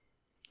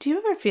Do you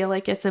ever feel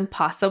like it's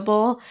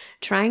impossible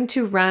trying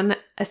to run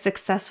a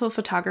successful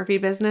photography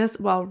business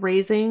while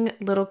raising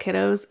little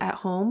kiddos at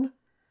home?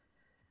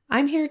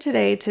 I'm here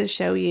today to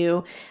show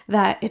you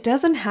that it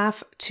doesn't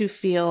have to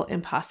feel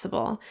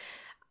impossible.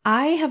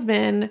 I have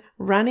been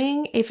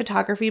running a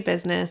photography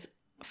business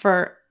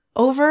for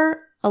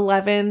over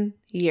 11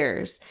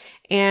 years,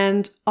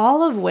 and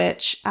all of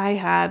which I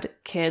had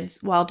kids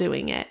while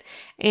doing it.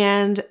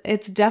 And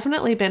it's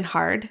definitely been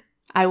hard.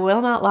 I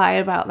will not lie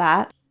about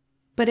that.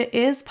 But it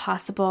is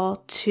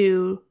possible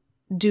to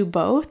do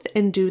both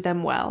and do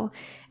them well.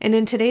 And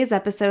in today's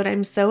episode,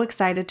 I'm so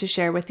excited to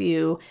share with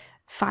you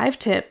 5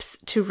 tips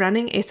to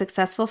running a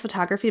successful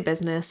photography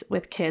business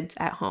with kids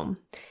at home.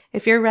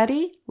 If you're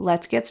ready,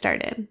 let's get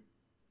started.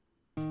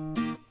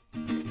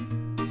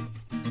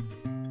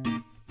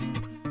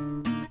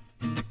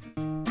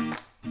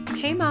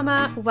 Hey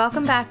mama,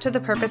 welcome back to the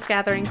Purpose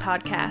Gathering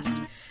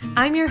podcast.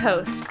 I'm your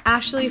host,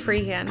 Ashley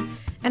Freehan,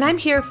 and I'm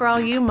here for all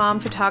you mom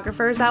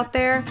photographers out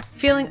there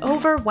feeling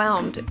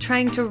overwhelmed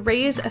trying to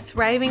raise a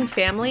thriving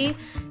family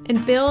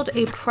and build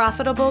a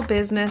profitable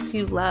business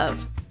you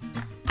love.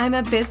 I'm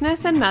a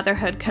business and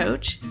motherhood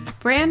coach,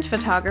 brand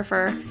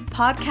photographer,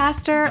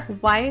 podcaster,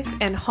 wife,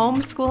 and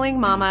homeschooling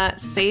mama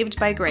saved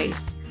by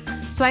grace.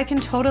 So I can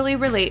totally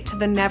relate to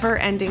the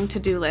never-ending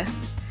to-do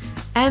lists,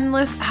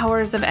 endless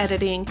hours of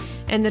editing,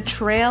 and the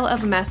trail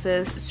of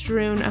messes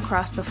strewn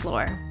across the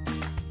floor.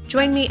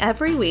 Join me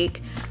every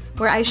week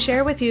where I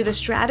share with you the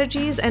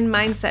strategies and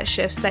mindset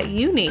shifts that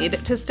you need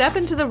to step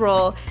into the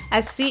role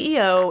as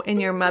CEO in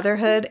your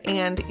motherhood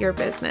and your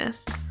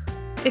business.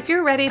 If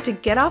you're ready to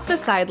get off the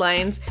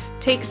sidelines,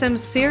 take some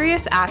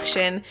serious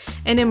action,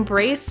 and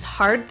embrace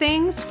hard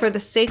things for the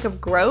sake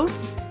of growth,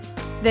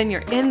 then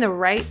you're in the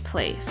right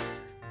place.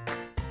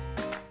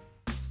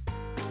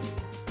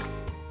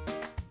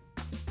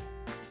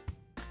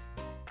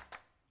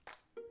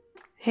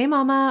 Hey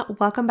mama,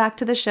 welcome back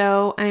to the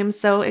show. I am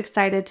so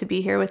excited to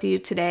be here with you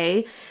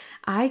today.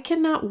 I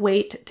cannot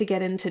wait to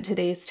get into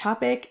today's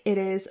topic. It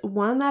is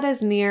one that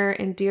is near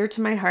and dear to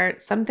my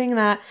heart, something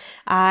that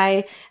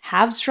I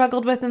have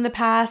struggled with in the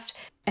past.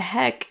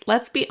 Heck,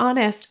 let's be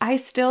honest, I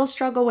still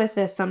struggle with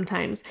this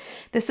sometimes.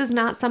 This is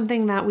not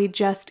something that we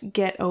just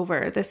get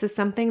over. This is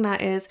something that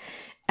is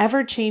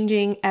ever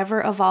changing, ever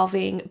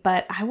evolving,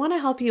 but I want to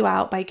help you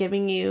out by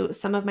giving you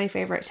some of my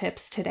favorite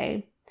tips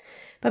today.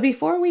 But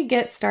before we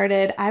get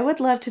started, I would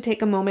love to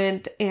take a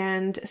moment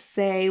and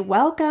say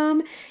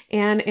welcome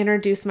and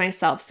introduce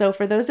myself. So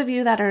for those of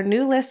you that are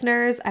new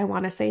listeners, I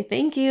want to say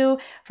thank you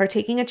for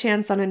taking a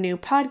chance on a new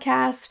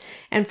podcast.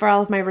 And for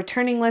all of my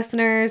returning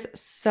listeners,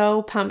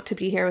 so pumped to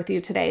be here with you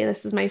today.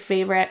 This is my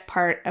favorite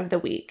part of the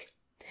week.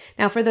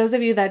 Now, for those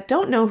of you that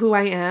don't know who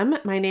I am,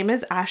 my name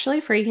is Ashley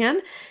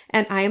Freehan,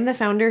 and I am the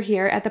founder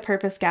here at the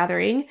Purpose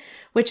Gathering,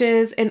 which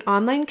is an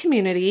online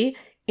community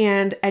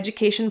and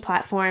education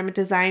platform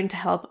designed to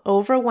help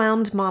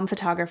overwhelmed mom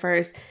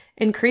photographers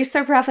increase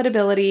their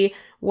profitability,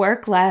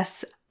 work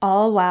less,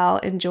 all while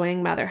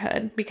enjoying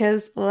motherhood.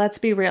 Because let's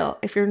be real,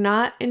 if you're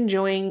not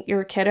enjoying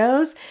your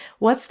kiddos,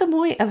 what's the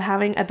point of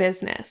having a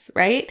business,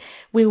 right?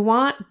 We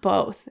want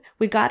both.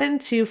 We got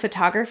into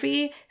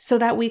photography so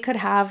that we could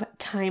have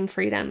time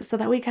freedom, so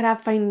that we could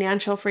have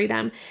financial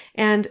freedom.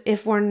 And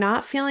if we're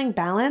not feeling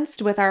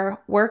balanced with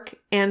our work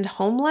and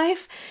home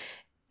life,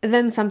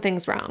 then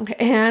something's wrong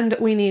and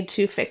we need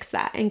to fix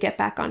that and get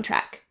back on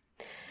track.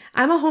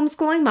 I'm a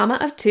homeschooling mama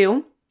of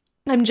 2.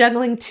 I'm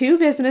juggling 2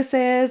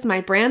 businesses,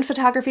 my brand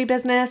photography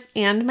business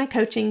and my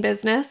coaching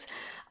business,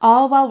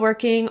 all while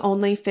working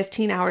only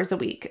 15 hours a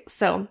week.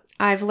 So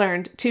I've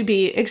learned to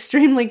be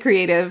extremely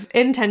creative,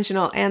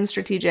 intentional, and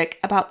strategic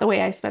about the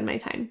way I spend my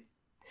time.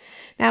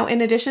 Now, in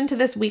addition to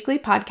this weekly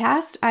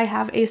podcast, I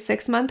have a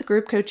 6-month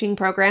group coaching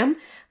program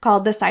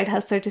called the Side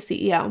Hustler to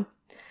CEO.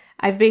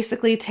 I've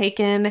basically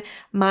taken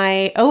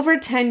my over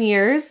 10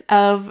 years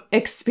of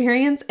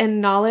experience and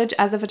knowledge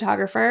as a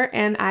photographer,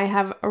 and I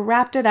have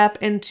wrapped it up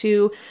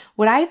into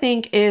what I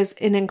think is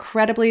an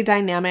incredibly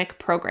dynamic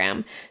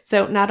program.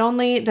 So not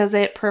only does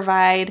it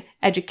provide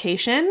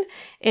education,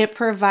 it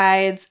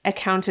provides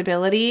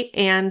accountability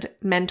and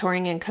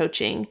mentoring and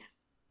coaching,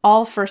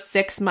 all for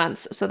 6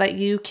 months so that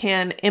you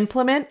can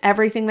implement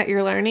everything that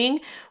you're learning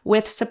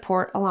with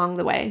support along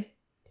the way.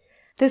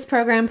 This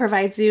program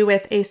provides you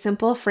with a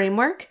simple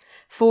framework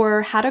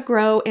for how to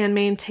grow and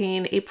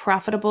maintain a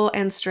profitable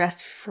and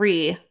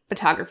stress-free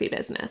photography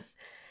business.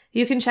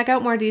 You can check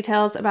out more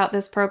details about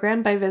this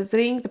program by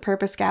visiting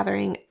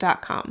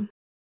thepurposegathering.com.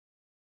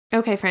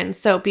 Okay, friends,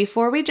 so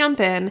before we jump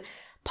in,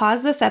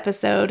 pause this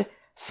episode,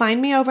 find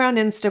me over on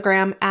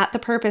Instagram at The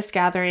Purpose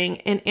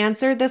Gathering, and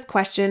answer this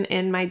question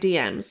in my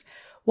DMs.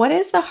 What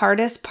is the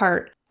hardest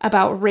part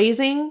about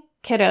raising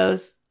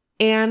kiddos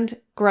and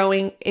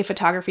growing a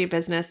photography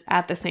business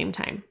at the same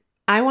time?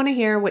 I want to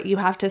hear what you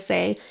have to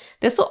say.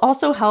 This will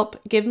also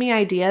help give me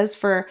ideas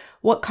for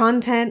what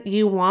content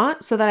you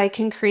want so that I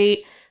can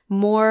create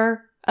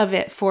more of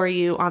it for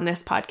you on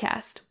this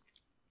podcast.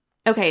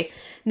 Okay,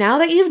 now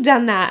that you've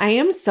done that, I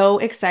am so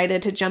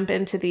excited to jump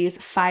into these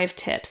 5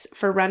 tips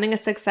for running a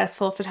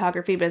successful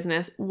photography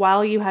business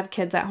while you have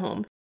kids at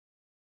home.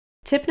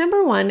 Tip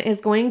number 1 is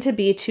going to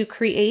be to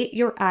create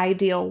your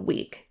ideal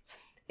week.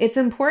 It's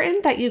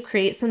important that you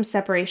create some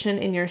separation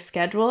in your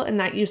schedule and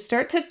that you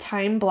start to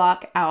time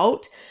block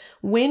out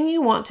when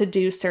you want to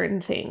do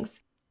certain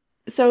things.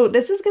 So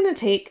this is going to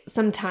take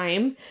some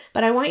time,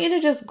 but I want you to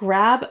just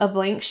grab a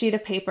blank sheet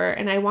of paper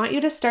and I want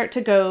you to start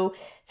to go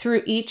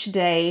through each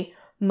day,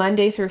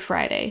 Monday through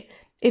Friday.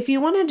 If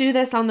you want to do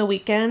this on the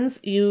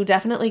weekends, you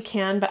definitely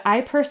can, but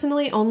I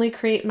personally only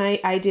create my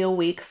ideal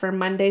week for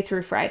Monday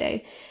through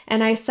Friday.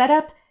 And I set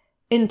up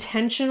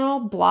intentional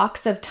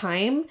blocks of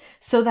time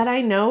so that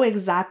I know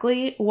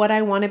exactly what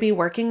I want to be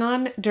working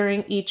on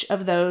during each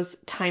of those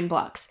time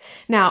blocks.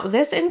 Now,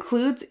 this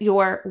includes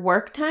your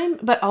work time,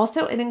 but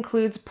also it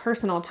includes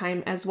personal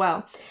time as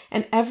well.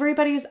 And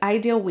everybody's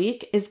ideal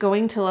week is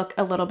going to look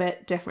a little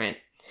bit different.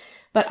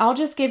 But I'll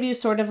just give you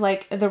sort of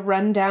like the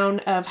rundown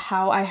of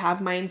how I have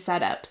mine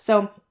set up.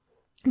 So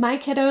my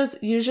kiddos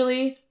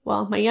usually,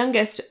 my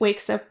youngest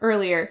wakes up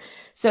earlier.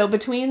 So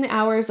between the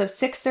hours of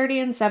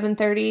 6:30 and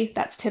 7:30,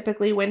 that's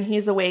typically when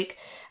he's awake,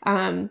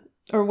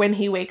 or when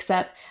he wakes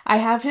up, I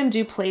have him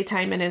do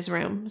playtime in his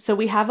room. So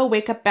we have a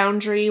wake up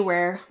boundary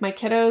where my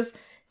kiddos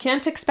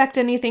can't expect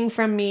anything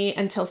from me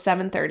until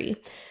 7:30.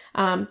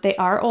 They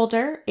are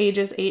older,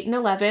 ages 8 and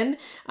 11,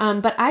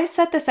 but I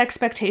set this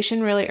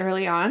expectation really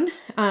early on.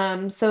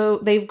 So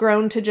they've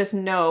grown to just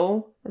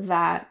know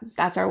that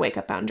that's our wake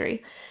up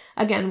boundary.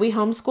 Again, we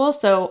homeschool,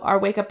 so our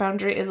wake up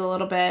boundary is a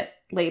little bit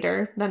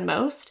later than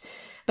most.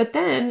 But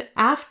then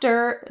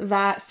after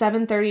that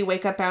 7:30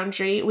 wake up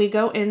boundary, we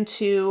go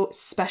into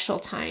special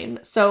time.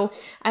 So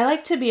I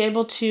like to be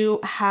able to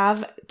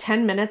have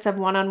 10 minutes of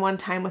one-on-one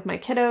time with my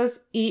kiddos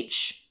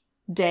each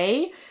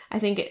day. I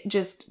think it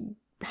just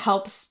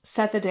helps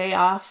set the day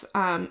off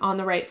on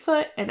the right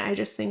foot, and I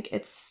just think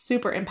it's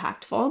super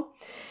impactful.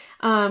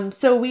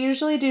 So we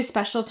usually do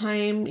special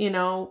time,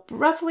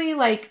 roughly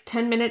like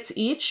 10 minutes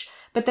each,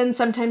 but then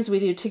sometimes we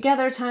do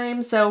together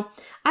time. So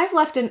I've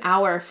left an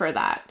hour for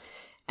that.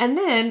 And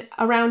then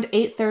around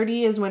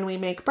 8:30 is when we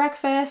make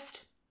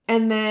breakfast.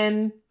 And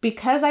then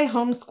because I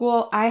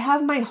homeschool, I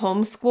have my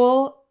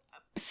homeschool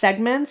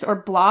segments or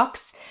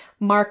blocks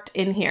marked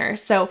in here.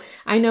 So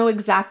I know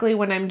exactly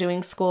when I'm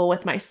doing school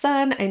with my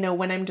son. I know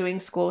when I'm doing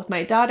school with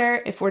my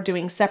daughter. If we're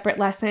doing separate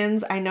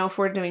lessons, I know if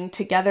we're doing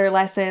together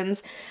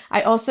lessons.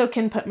 I also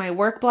can put my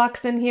work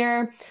blocks in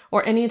here,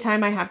 or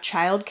anytime I have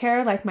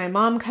childcare, like my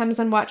mom comes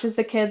and watches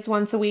the kids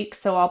once a week.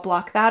 So I'll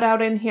block that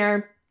out in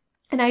here.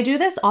 And I do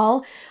this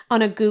all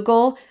on a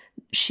Google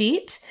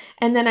sheet,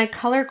 and then I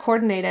color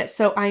coordinate it.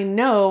 So I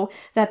know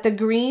that the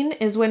green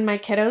is when my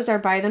kiddos are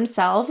by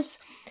themselves.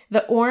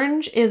 The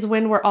orange is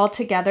when we're all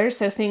together.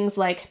 So things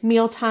like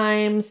meal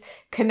times,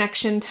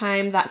 connection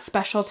time, that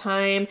special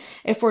time.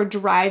 If we're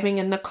driving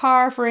in the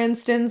car, for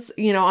instance,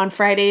 on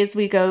Fridays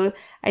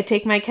I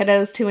take my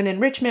kiddos to an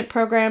enrichment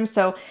program.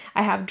 So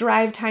I have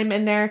drive time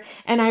in there,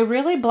 and I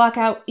really block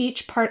out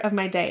each part of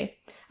my day.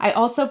 I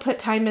also put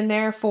time in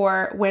there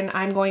for when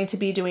I'm going to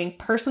be doing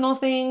personal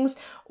things,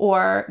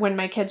 or when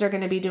my kids are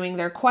going to be doing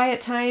their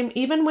quiet time,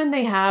 even when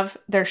they have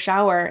their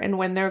shower and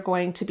when they're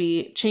going to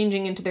be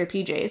changing into their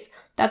PJs.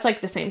 That's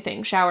like the same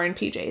thing, shower and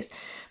PJs.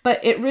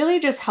 But it really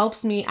just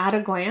helps me at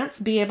a glance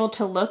be able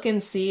to look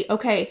and see,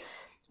 okay,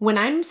 when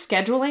I'm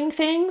scheduling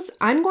things,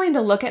 I'm going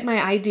to look at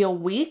my ideal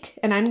week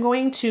and I'm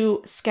going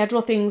to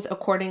schedule things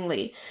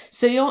accordingly.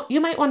 So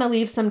you might want to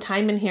leave some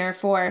time in here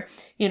for,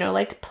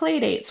 like play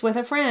dates with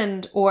a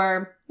friend,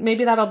 or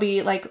maybe that'll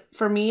be like,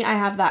 for me, I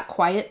have that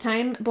quiet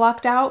time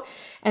blocked out.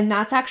 And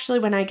that's actually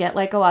when I get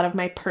like a lot of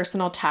my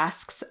personal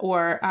tasks,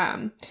 or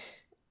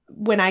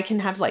when I can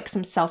have like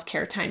some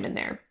self-care time in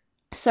there.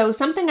 So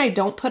something I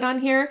don't put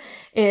on here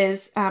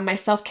is my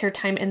self-care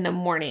time in the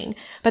morning,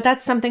 but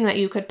that's something that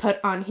you could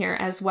put on here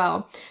as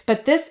well.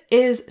 But this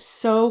is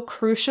so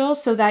crucial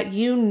so that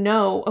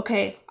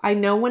okay, I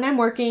know when I'm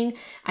working,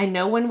 I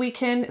know when we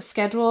can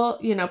schedule,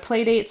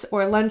 play dates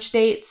or lunch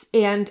dates,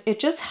 and it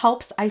just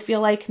helps, I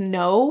feel like,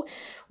 know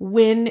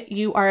when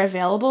you are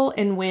available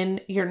and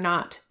when you're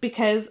not.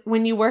 Because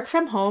when you work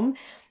from home,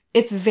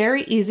 it's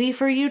very easy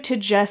for you to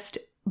just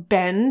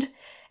bend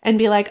and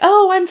be like,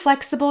 oh, I'm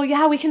flexible.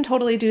 Yeah, we can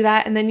totally do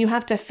that. And then you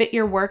have to fit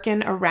your work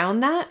in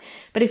around that.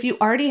 But if you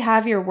already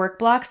have your work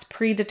blocks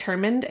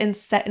predetermined and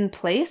set in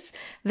place,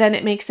 then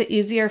it makes it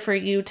easier for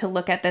you to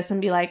look at this and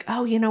be like,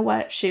 oh, you know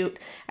what? Shoot,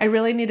 I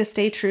really need to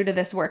stay true to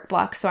this work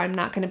block. So I'm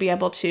not going to be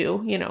able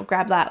to,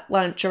 grab that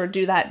lunch or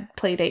do that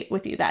play date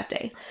with you that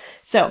day.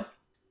 So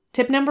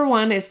tip number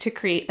 1 is to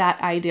create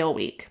that ideal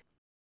week.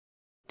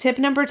 Tip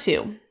number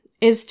 2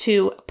 is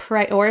to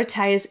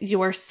prioritize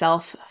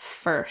yourself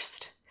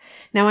first.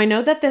 Now, I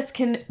know that this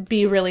can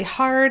be really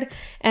hard,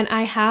 and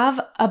I have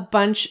a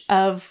bunch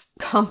of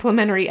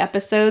complimentary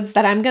episodes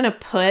that I'm going to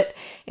put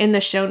in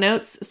the show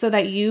notes so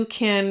that you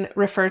can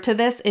refer to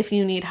this if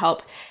you need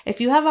help.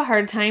 If you have a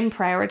hard time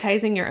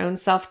prioritizing your own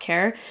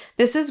self-care,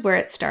 this is where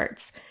it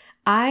starts.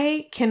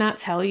 I cannot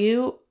tell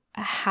you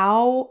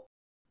how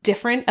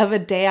different of a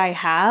day I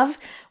have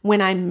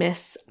when I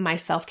miss my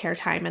self-care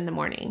time in the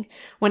morning.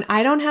 When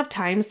I don't have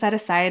time set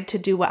aside to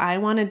do what I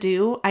want to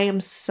do, I am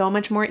so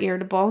much more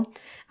irritable.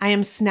 I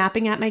am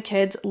snapping at my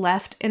kids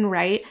left and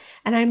right,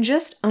 and I'm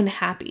just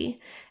unhappy.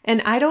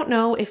 And I don't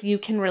know if you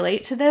can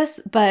relate to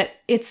this, but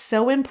it's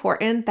so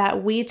important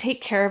that we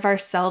take care of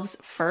ourselves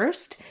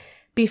first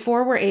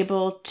before we're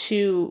able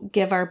to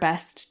give our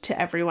best to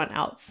everyone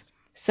else.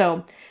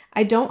 So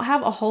I don't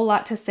have a whole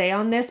lot to say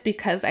on this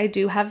because I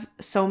do have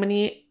so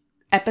many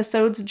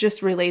episodes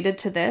just related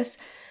to this,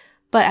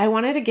 but I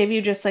wanted to give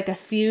you just like a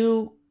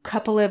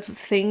couple of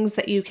things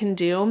that you can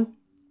do.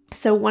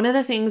 So one of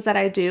the things that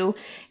I do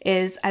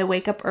is I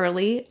wake up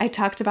early. I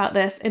talked about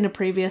this in a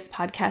previous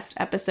podcast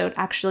episode,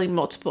 actually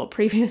multiple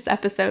previous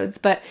episodes,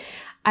 but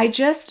I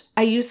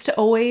used to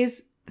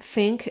always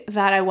think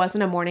that I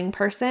wasn't a morning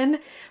person,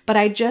 but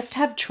I just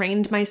have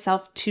trained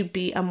myself to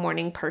be a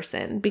morning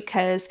person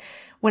because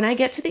when I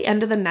get to the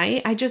end of the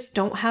night, I just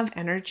don't have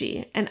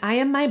energy, and I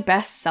am my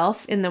best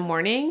self in the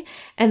morning,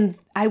 and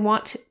I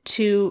want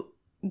to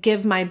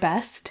give my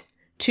best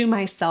to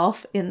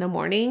myself in the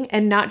morning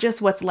and not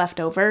just what's left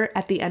over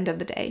at the end of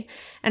the day.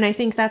 And I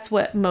think that's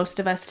what most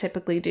of us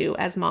typically do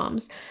as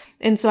moms.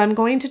 And so I'm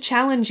going to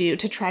challenge you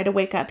to try to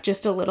wake up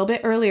just a little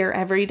bit earlier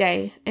every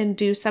day and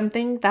do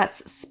something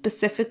that's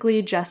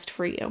specifically just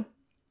for you.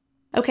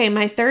 Okay,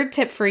 my third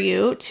tip for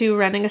you to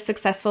running a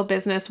successful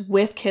business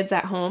with kids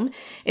at home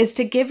is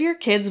to give your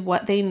kids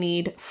what they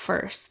need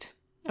first.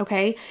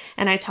 Okay.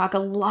 And I talk a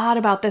lot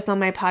about this on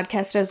my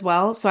podcast as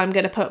well. So I'm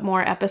going to put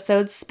more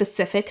episodes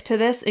specific to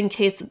this in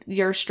case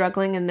you're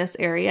struggling in this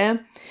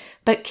area.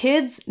 But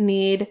kids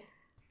need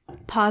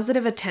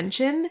positive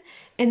attention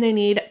and they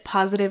need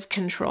positive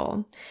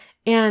control.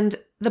 And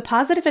the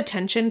positive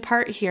attention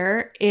part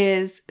here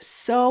is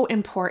so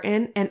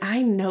important. And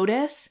I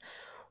notice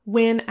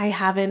when I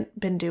haven't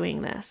been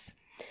doing this.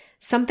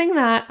 Something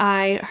that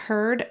I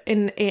heard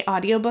in an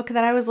audiobook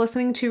that I was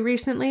listening to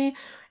recently,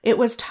 it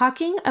was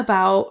talking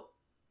about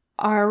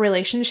our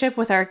relationship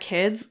with our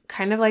kids,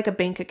 kind of like a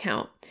bank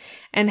account,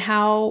 and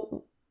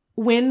how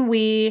when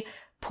we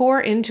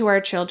pour into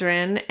our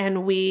children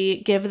and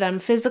we give them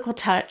physical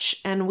touch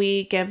and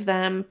we give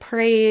them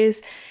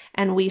praise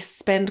and we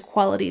spend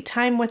quality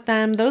time with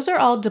them, those are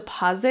all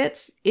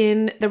deposits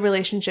in the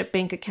relationship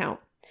bank account.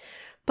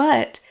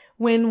 But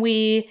when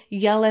we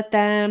yell at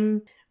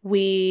them,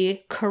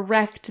 we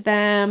correct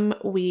them,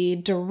 we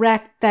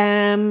direct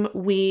them,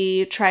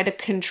 we try to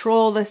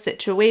control the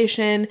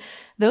situation,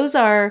 those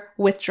are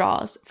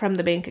withdrawals from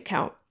the bank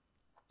account.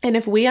 And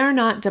if we are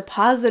not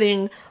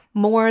depositing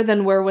more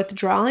than we're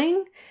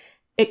withdrawing,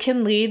 it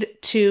can lead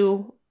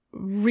to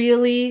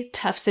really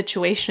tough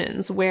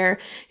situations where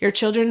your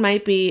children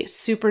might be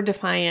super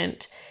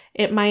defiant.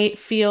 It might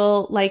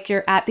feel like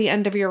you're at the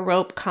end of your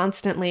rope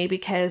constantly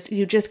because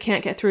you just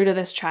can't get through to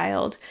this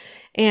child.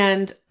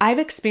 And I've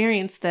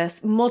experienced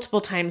this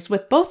multiple times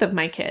with both of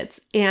my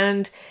kids.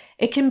 And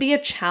it can be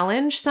a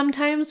challenge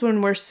sometimes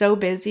when we're so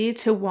busy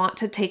to want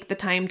to take the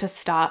time to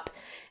stop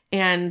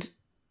and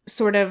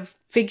sort of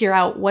figure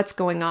out what's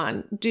going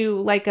on.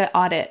 Do like an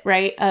audit,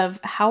 right? Of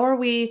how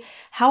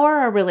are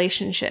our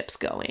relationships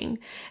going?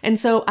 And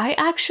so I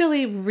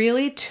actually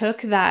really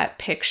took that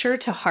picture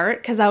to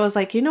heart because I was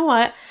like, you know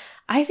what?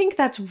 I think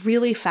that's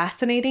really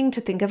fascinating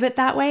to think of it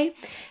that way.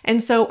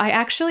 And so I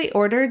actually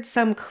ordered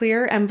some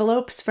clear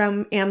envelopes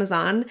from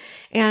Amazon,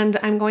 and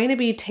I'm going to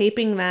be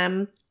taping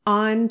them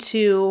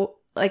onto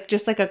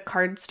just like a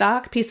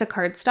piece of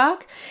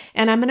cardstock.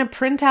 And I'm going to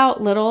print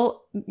out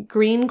little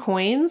green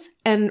coins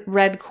and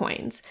red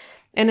coins.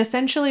 And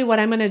essentially what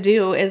I'm going to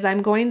do is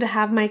I'm going to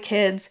have my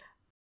kids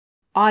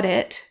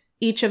audit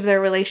each of their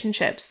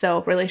relationships.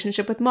 So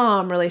relationship with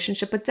mom,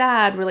 relationship with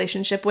dad,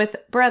 relationship with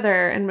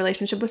brother, and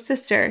relationship with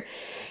sister.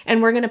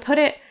 And we're going to put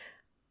it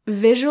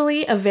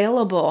visually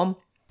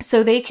available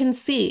so they can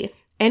see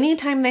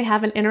anytime they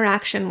have an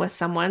interaction with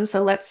someone.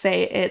 So let's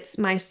say it's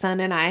my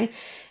son and I.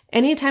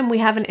 Anytime we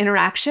have an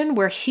interaction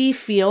where he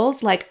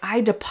feels like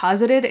I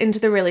deposited into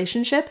the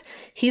relationship,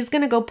 he's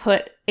going to go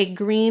put a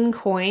green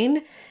coin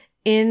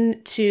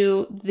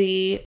into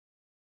the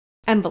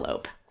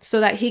envelope so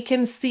that he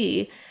can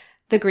see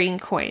the green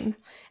coin.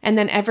 And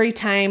then every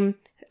time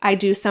I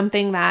do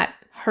something that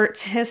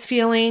hurts his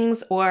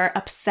feelings or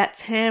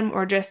upsets him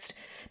or just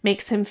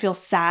makes him feel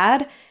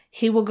sad,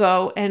 he will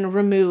go and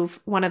remove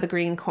one of the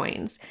green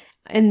coins.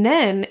 And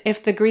then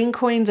if the green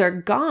coins are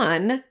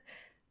gone,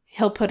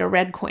 he'll put a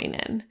red coin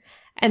in.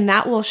 And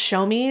that will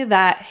show me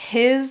that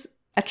his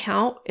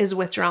account is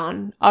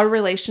withdrawn. Our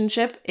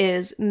relationship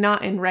is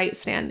not in right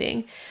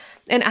standing.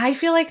 And I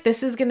feel like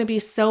this is going to be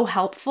so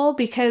helpful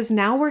because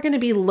now we're going to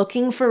be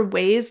looking for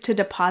ways to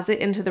deposit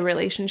into the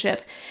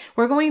relationship.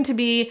 We're going to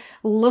be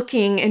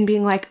looking and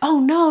being like, oh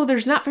no,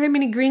 there's not very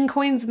many green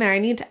coins in there. I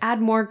need to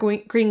add more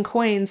green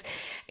coins.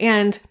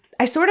 And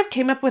I sort of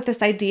came up with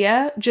this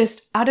idea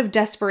just out of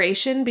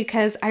desperation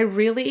because I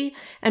really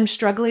am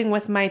struggling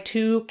with my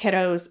two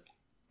kiddos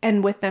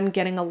and with them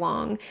getting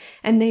along,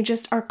 and they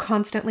just are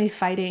constantly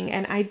fighting.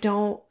 And I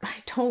don't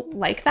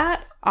like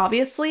that,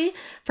 obviously,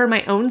 for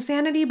my own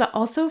sanity, but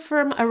also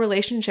from a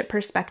relationship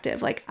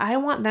perspective. Like, I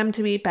want them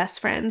to be best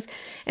friends.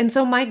 And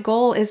so my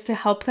goal is to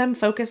help them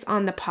focus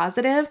on the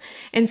positive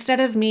instead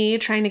of me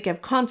trying to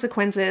give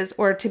consequences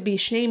or to be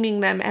shaming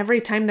them every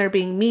time they're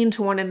being mean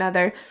to one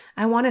another.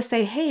 I want to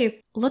say,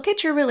 hey, look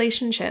at your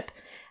relationship.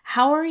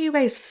 How are you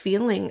guys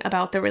feeling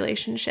about the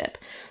relationship?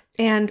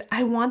 And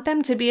I want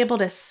them to be able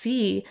to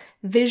see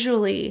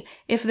visually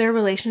if their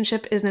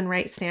relationship is in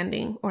right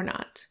standing or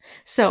not.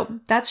 So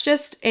that's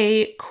just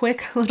a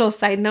quick little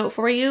side note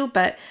for you,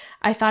 but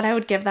I thought I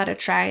would give that a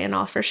try, and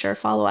I'll for sure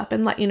follow up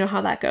and let you know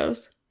how that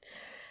goes.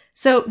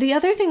 So the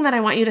other thing that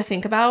I want you to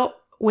think about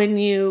when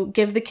you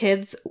give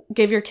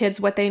your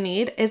kids what they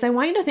need is I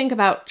want you to think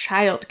about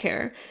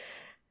childcare.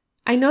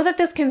 I know that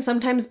this can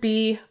sometimes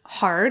be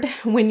hard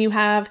when you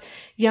have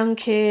young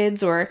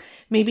kids, or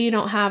maybe you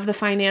don't have the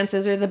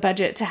finances or the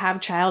budget to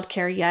have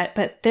childcare yet,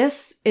 but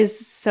this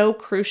is so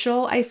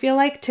crucial, I feel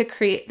like, to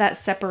create that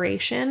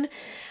separation.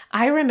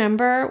 I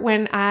remember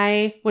when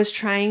I was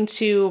trying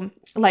to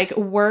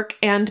work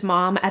and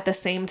mom at the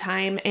same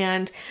time,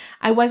 and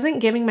I wasn't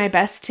giving my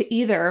best to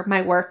either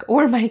my work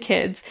or my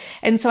kids.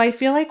 And so I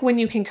feel like when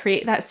you can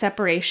create that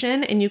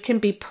separation and you can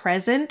be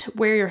present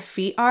where your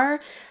feet are,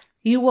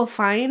 you will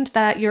find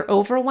that your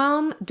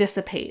overwhelm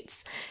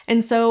dissipates.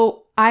 And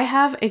so I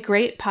have a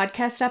great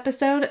podcast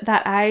episode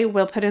that I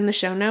will put in the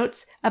show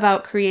notes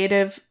about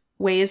creative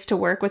ways to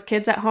work with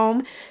kids at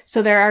home.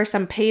 So there are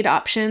some paid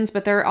options,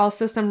 but there are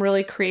also some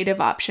really creative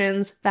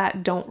options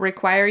that don't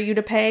require you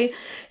to pay.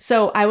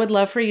 So I would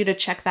love for you to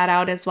check that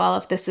out as well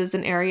if this is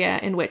an area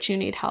in which you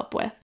need help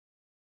with.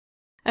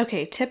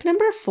 Okay, tip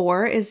number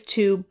 4 is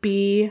to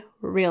be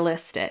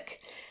realistic.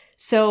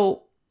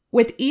 So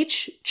with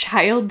each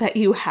child that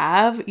you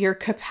have, your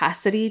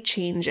capacity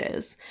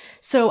changes.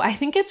 So I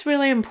think it's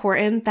really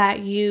important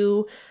that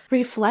you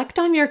reflect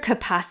on your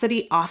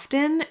capacity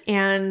often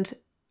and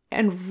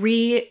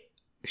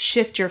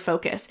shift your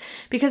focus,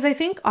 because I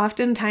think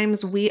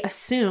oftentimes we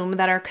assume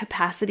that our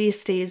capacity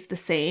stays the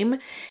same,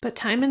 but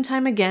time and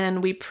time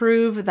again, we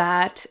prove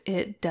that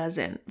it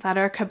doesn't, that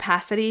our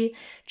capacity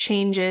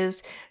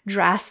changes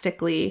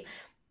drastically,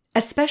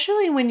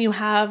 especially when you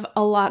have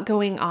a lot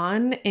going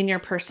on in your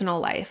personal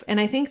life. And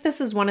I think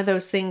this is one of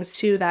those things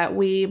too that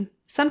we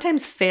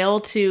sometimes fail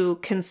to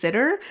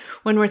consider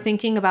when we're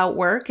thinking about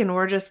work, and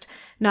we're just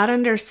not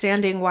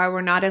understanding why we're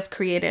not as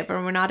creative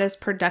or we're not as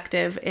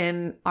productive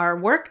in our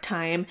work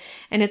time.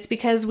 And it's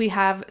because we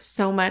have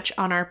so much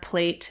on our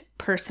plate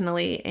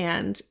personally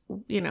and,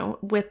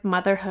 with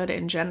motherhood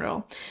in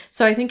general.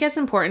 So I think it's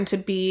important to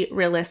be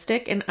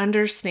realistic and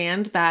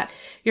understand that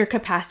your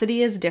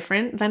capacity is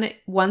different than it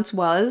once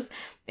was.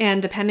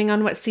 And depending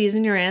on what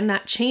season you're in,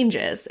 that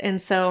changes. And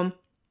so,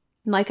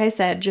 like I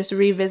said, just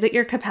revisit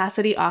your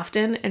capacity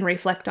often and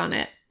reflect on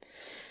it.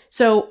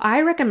 So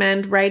I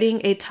recommend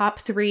writing a top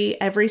 3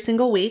 every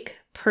single week,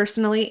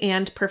 personally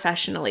and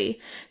professionally.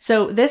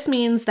 So this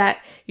means that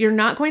you're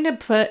not going to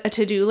put a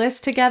to-do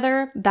list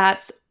together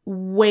that's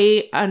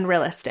way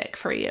unrealistic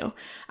for you.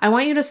 I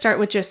want you to start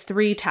with just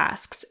 3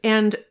 tasks.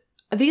 And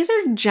these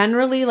are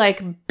generally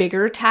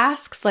bigger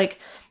tasks.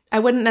 I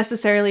wouldn't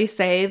necessarily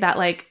say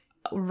that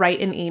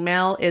write an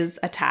email is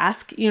a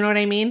task, you know what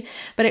I mean?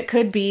 But it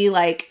could be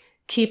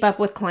keep up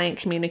with client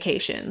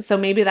communication. So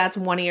maybe that's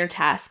one of your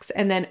tasks.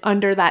 And then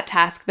under that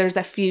task, there's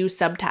a few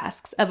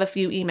subtasks of a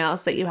few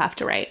emails that you have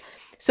to write.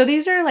 So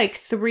these are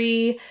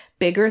 3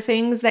 bigger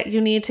things that you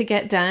need to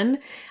get done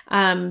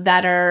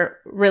that are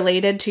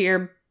related to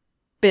your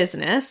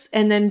business.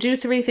 And then do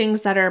 3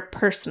 things that are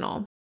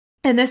personal.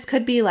 And this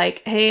could be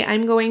hey,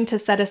 I'm going to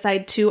set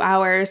aside 2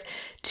 hours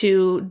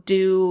to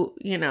do,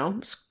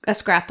 a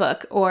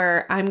scrapbook,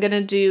 or I'm going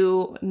to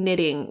do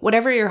knitting,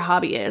 whatever your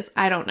hobby is.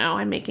 I don't know.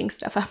 I'm making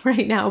stuff up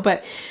right now,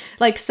 but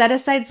set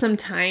aside some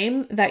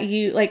time that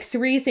you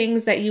 3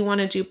 things that you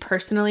want to do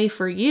personally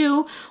for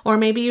you, or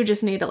maybe you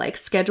just need to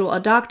schedule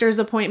a doctor's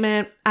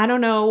appointment. I don't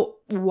know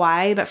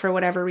why, but for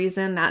whatever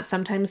reason, that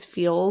sometimes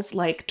feels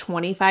like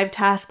 25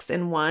 tasks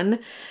in one.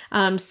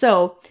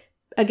 So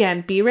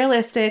again, be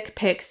realistic,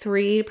 pick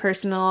 3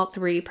 personal,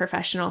 3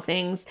 professional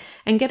things,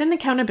 and get an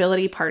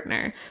accountability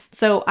partner.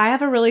 So I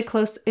have a really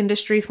close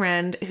industry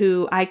friend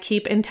who I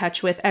keep in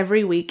touch with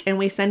every week, and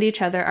we send each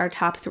other our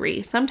top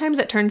 3. Sometimes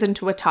it turns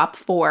into a top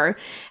 4,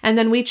 and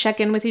then we check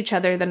in with each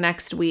other the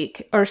next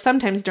week, or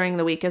sometimes during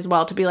the week as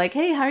well, to be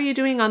hey, how are you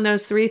doing on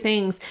those 3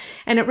 things?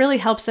 And it really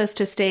helps us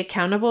to stay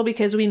accountable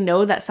because we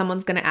know that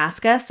someone's going to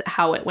ask us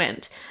how it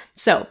went.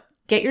 So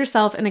get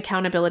yourself an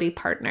accountability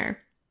partner.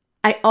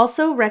 I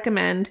also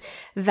recommend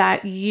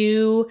that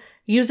you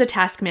use a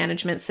task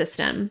management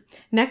system.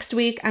 Next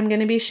week, I'm going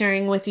to be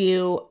sharing with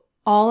you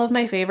all of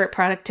my favorite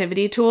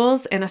productivity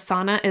tools, and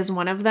Asana is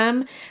one of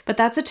them, but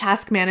that's a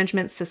task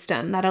management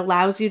system that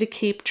allows you to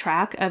keep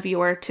track of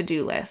your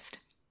to-do list.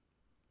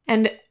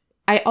 And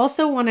I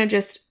also want to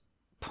just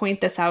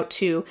point this out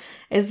too,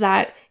 is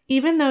that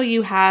even though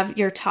you have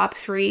your top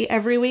 3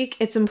 every week,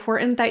 it's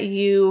important that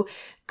you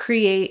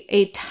create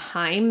a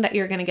time that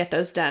you're going to get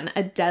those done,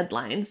 a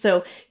deadline.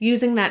 So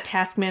using that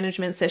task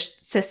management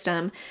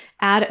system,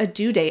 add a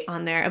due date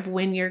on there of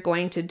when you're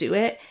going to do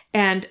it,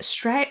 and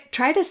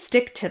try to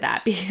stick to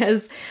that,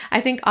 because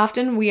I think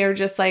often we are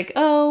just like,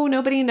 oh,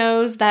 nobody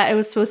knows that it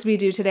was supposed to be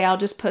due today, I'll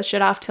just push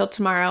it off till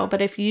tomorrow.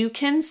 But if you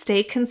can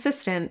stay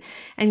consistent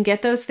and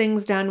get those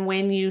things done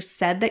when you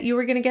said that you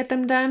were going to get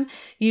them done,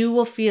 you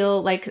will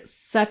feel like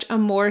such a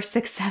more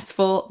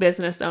successful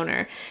business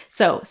owner.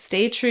 So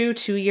stay true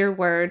to your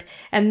word.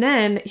 And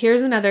then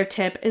here's another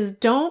tip is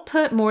don't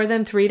put more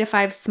than 3 to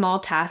 5 small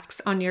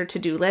tasks on your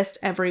to-do list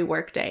every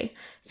workday.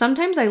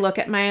 Sometimes I look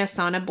at my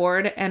Asana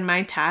board and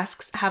my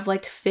tasks have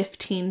like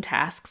 15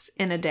 tasks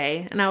in a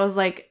day. And I was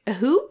like,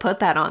 who put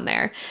that on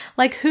there?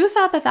 Like, who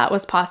thought that that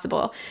was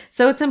possible?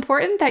 So it's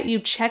important that you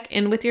check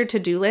in with your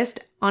to-do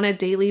list on a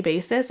daily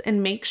basis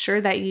and make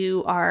sure that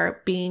you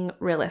are being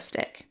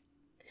realistic.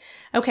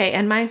 Okay,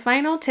 and my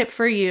final tip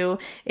for you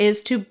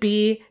is to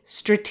be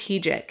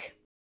strategic.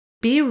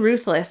 Be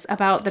ruthless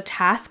about the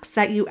tasks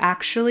that you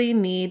actually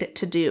need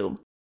to do.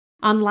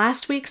 On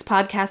last week's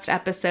podcast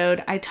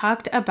episode, I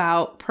talked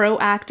about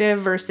proactive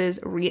versus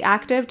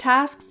reactive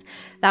tasks.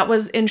 That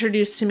was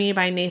introduced to me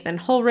by Nathan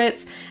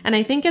Holritz, and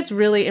I think it's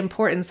really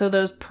important. So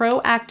those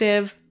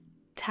proactive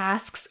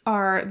tasks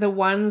are the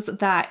ones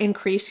that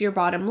increase your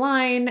bottom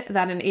line,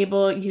 that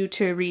enable you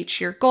to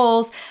reach your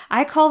goals.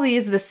 I call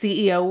these the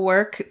CEO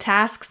work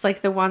tasks,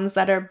 like the ones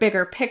that are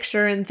bigger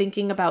picture and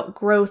thinking about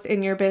growth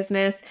in your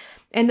business.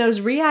 And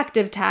those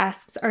reactive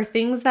tasks are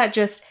things that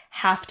just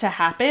have to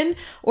happen,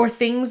 or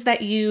things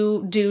that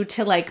you do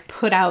to like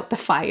put out the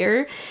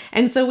fire.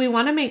 And so we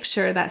want to make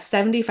sure that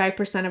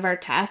 75% of our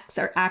tasks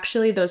are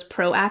actually those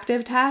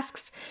proactive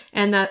tasks,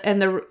 and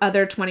the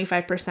other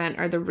 25%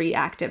 are the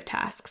reactive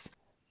tasks.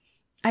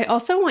 I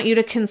also want you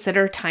to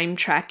consider time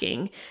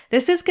tracking.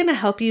 This is going to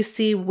help you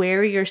see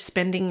where you're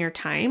spending your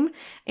time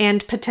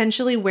and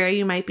potentially where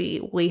you might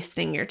be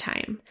wasting your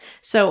time.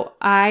 So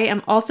I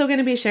am also going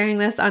to be sharing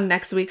this on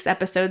next week's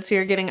episode, so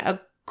you're getting a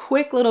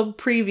quick little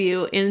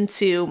preview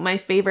into my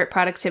favorite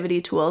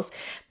productivity tools.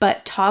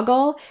 But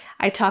Toggl,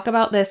 I talk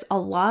about this a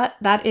lot.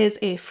 That is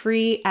a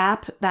free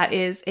app. That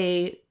is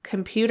a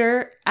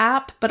computer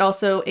app, but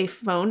also a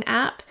phone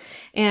app.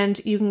 And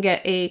you can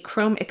get a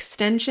Chrome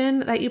extension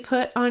that you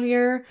put on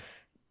your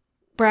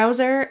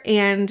browser,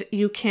 and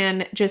you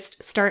can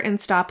just start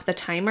and stop the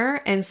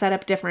timer and set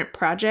up different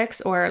projects,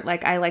 or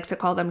like I like to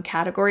call them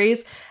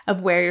categories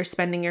of where you're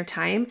spending your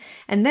time.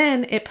 And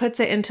then it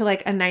puts it into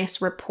like a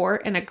nice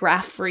report and a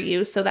graph for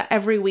you, so that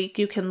every week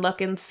you can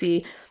look and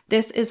see,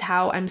 this is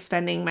how I'm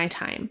spending my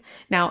time.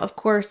 Now, of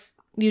course,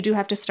 you do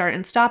have to start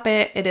and stop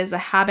it. It is a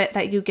habit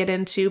that you get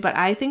into, but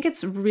I think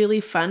it's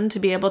really fun to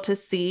be able to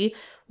see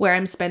where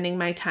I'm spending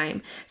my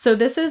time. So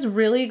this is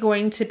really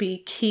going to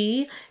be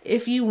key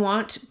if you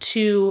want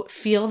to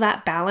feel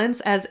that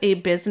balance as a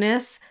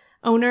business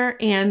owner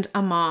and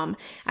a mom.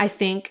 I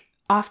think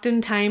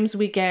oftentimes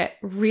we get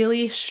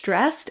really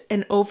stressed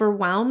and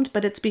overwhelmed,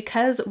 but it's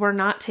because we're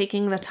not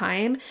taking the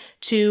time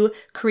to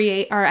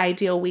create our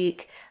ideal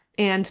week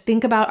and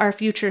think about our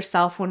future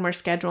self when we're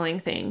scheduling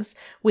things.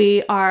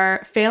 We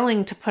are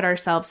failing to put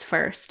ourselves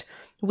first.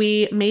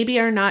 We maybe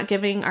are not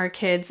giving our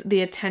kids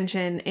the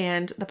attention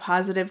and the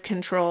positive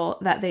control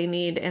that they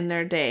need in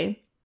their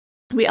day.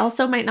 We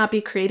also might not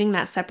be creating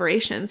that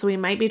separation. So we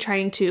might be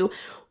trying to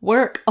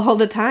work all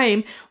the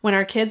time when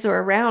our kids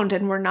are around,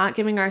 and we're not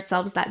giving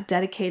ourselves that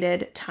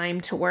dedicated time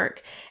to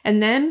work.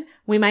 And then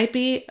we might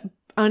be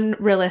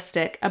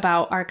unrealistic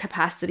about our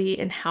capacity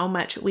and how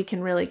much we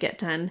can really get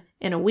done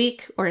in a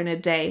week or in a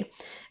day.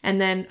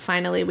 And then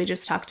finally, we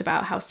just talked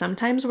about how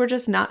sometimes we're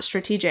just not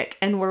strategic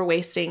and we're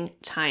wasting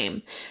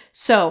time.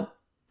 So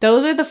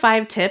those are the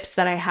 5 tips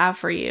that I have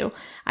for you.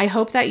 I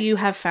hope that you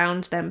have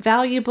found them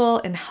valuable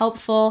and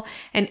helpful.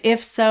 And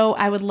if so,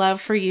 I would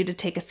love for you to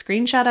take a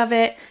screenshot of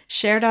it,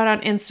 share it out on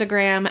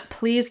Instagram.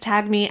 Please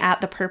tag me at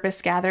The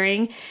Purpose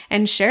Gathering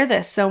and share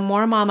this so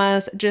more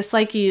mamas just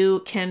like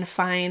you can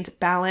find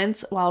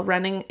balance while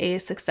running a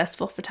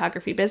successful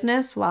photography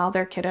business while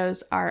their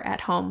kiddos are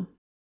at home.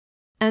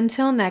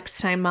 Until next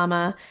time,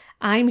 mama,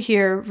 I'm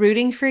here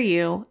rooting for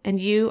you, and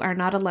you are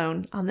not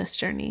alone on this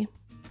journey.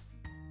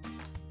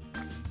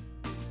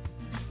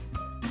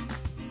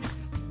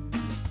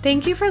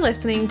 Thank you for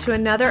listening to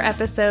another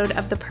episode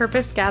of the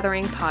Purpose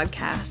Gathering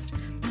podcast.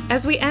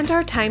 As we end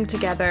our time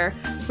together,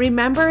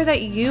 remember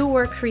that you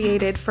were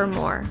created for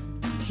more.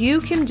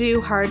 You can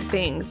do hard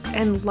things,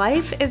 and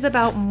life is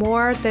about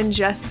more than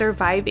just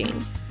surviving.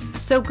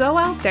 So go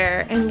out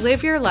there and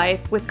live your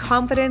life with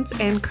confidence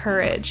and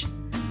courage.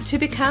 To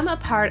become a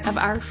part of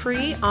our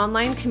free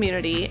online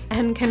community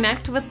and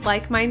connect with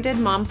like-minded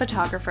mom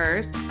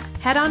photographers,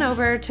 head on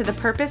over to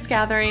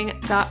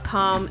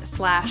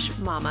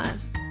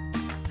thepurposegathering.com/mamas.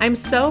 I'm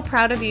so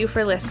proud of you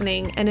for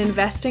listening and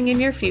investing in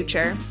your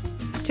future.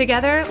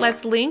 Together,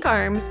 let's link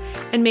arms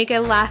and make a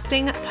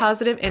lasting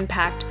positive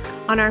impact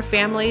on our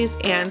families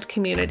and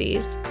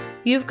communities.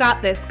 You've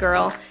got this,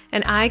 girl,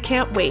 and I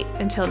can't wait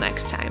until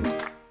next time.